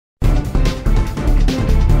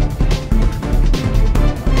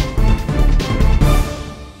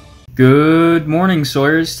Good morning,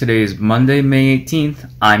 Sawyers. Today is Monday, May 18th.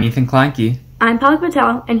 I'm Ethan Kleinke. I'm Palak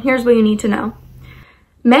Patel, and here's what you need to know.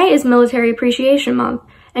 May is Military Appreciation Month,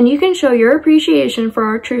 and you can show your appreciation for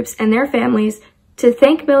our troops and their families to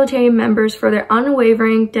thank military members for their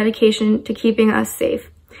unwavering dedication to keeping us safe.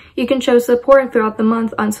 You can show support throughout the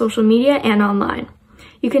month on social media and online.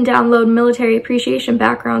 You can download military appreciation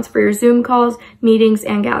backgrounds for your Zoom calls, meetings,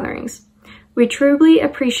 and gatherings. We truly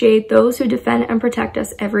appreciate those who defend and protect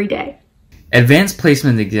us every day. Advanced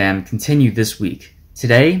placement exam continued this week.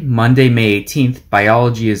 Today, Monday, May 18th,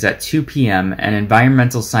 biology is at 2 p.m. and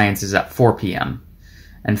environmental science is at 4 p.m.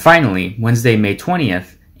 And finally, Wednesday, May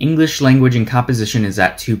 20th, English language and composition is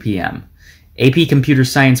at 2 p.m. AP Computer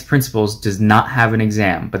Science Principles does not have an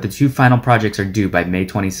exam, but the two final projects are due by May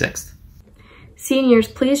 26th. Seniors,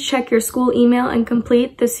 please check your school email and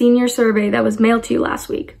complete the senior survey that was mailed to you last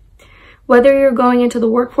week. Whether you're going into the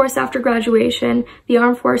workforce after graduation, the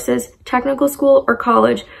armed forces, technical school, or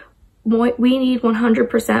college, we need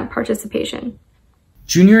 100% participation.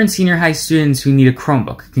 Junior and senior high students who need a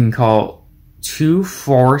Chromebook can call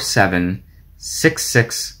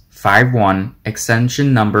 247-6651,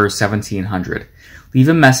 extension number 1700. Leave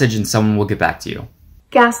a message and someone will get back to you.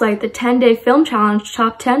 Gaslight, the 10-day film challenge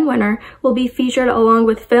top 10 winner, will be featured along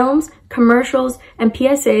with films, commercials, and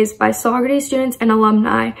PSAs by Sawyer students and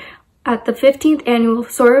alumni at the 15th annual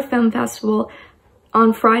Sawyer Film Festival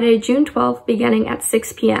on Friday, June 12th, beginning at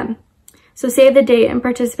 6 p.m. So save the date and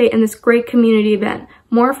participate in this great community event.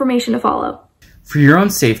 More information to follow. For your own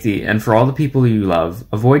safety and for all the people you love,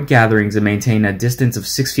 avoid gatherings and maintain a distance of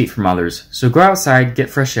 6 feet from others. So go outside, get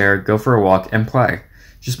fresh air, go for a walk, and play.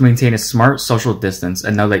 Just maintain a smart social distance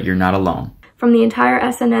and know that you're not alone. From the entire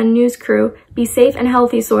SNN news crew, be safe and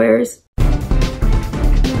healthy, Sawyers.